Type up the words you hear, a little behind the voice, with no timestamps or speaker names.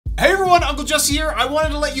Uncle Jessy here. I wanted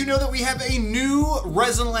to let you know that we have a new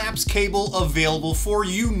Resinlapse cable available for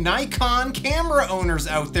you Nikon camera owners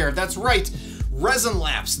out there. That's right,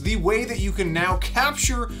 ResinLapse, the way that you can now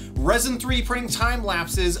capture resin 3D printing time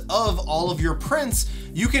lapses of all of your prints.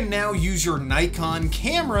 You can now use your Nikon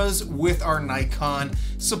cameras with our Nikon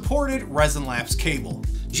supported Resinlapse cable.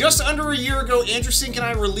 Just under a year ago, Andrew Sink and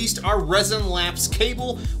I released our Resinlapse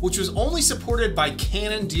cable, which was only supported by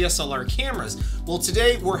Canon DSLR cameras. Well,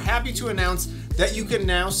 today we're happy to announce that you can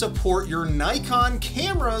now support your Nikon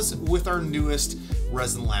cameras with our newest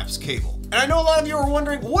Resinlapse cable. And I know a lot of you are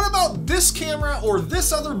wondering, what about this camera or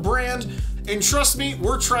this other brand? And trust me,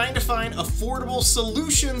 we're trying to find affordable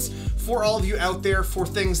solutions for all of you out there for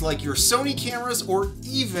things like your Sony cameras or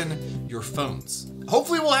even your phones.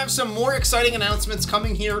 Hopefully we'll have some more exciting announcements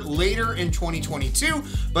coming here later in 2022,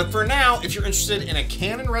 but for now, if you're interested in a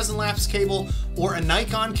Canon Resinlapse cable or a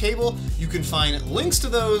Nikon cable, you can find links to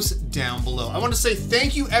those down below. I want to say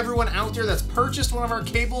thank you everyone out there that's purchased one of our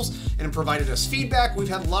cables and provided us feedback. We've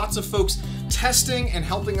had lots of folks testing and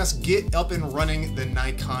helping us get up and running the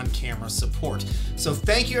Nikon camera support. So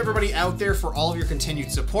thank you everybody out there for all of your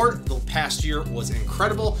continued support. The past year was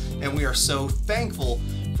incredible, and we are so thankful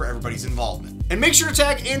for everybody's involvement. And make sure to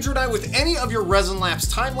tag Andrew and I with any of your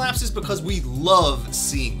Resinlapse time lapses because we love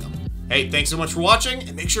seeing them. Hey, thanks so much for watching,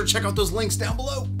 and make sure to check out those links down below.